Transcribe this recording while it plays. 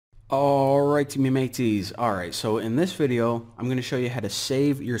Alright, team mateys. Alright, so in this video, I'm going to show you how to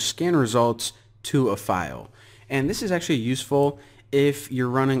save your scan results to a file. And this is actually useful if you're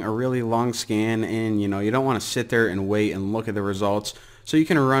running a really long scan and you don't want to sit there and wait and look at the results. So you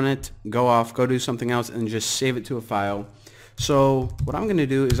can run it, go off, go do something else, and just save it to a file. So what I'm going to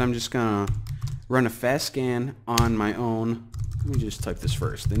do is I'm just going to run a fast scan on my own. Let me just type this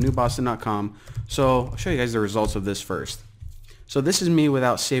first, thenewboston.com. So I'll show you guys the results of this first. So this is me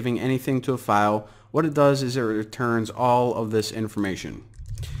without saving anything to a file. What it does is it returns all of this information.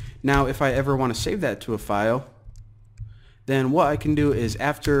 Now if I ever want to save that to a file, then what I can do is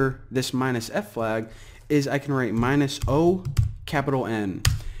after this -f flag is I can write -O capital N.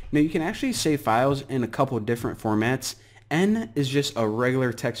 Now you can actually save files in a couple different formats. N is just a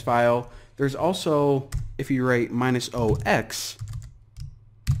regular text file. There's also, if you write -OX,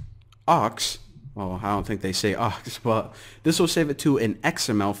 aux, well, I don't think they say aux, but this will save it to an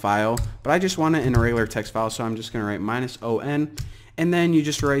XML file, but I just want it in a regular text file, so I'm just going to write -ON, and then you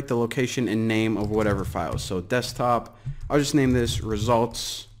just write the location and name of whatever file. So desktop, I'll just name this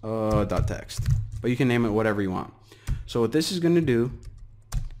results .txt, but you can name it whatever you want. So what this is going to do,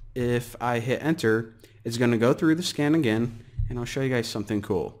 if I hit enter, it's going to go through the scan again, and I'll show you guys something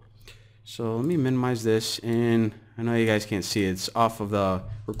cool. So let me minimize this, and I know you guys can't see it, it's off of the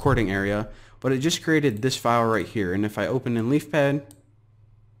recording area, but it just created this file right here. And if I open in LeafPad,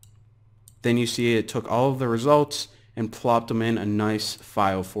 then you see it took all of the results and plopped them in a nice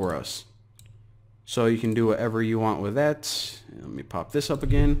file for us. So you can do whatever you want with that. Let me pop this up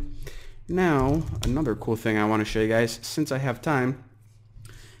again. Now, another cool thing I want to show you guys, since I have time,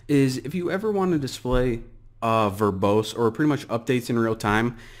 is if you ever want to display verbose or pretty much updates in real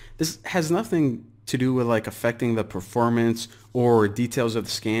time, this has nothing to do with like affecting the performance or details of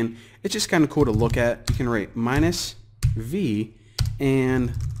the scan. It's just kind of cool to look at. You can write -V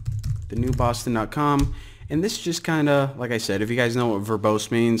and thenewboston.com, and this just kind of, like I said, if you guys know what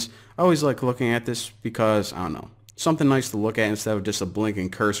verbose means, I always like looking at this because, I don't know, something nice to look at instead of just a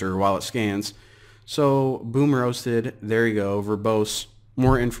blinking cursor while it scans. So boom roasted, there you go, verbose,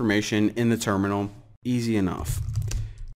 more information in the terminal, easy enough.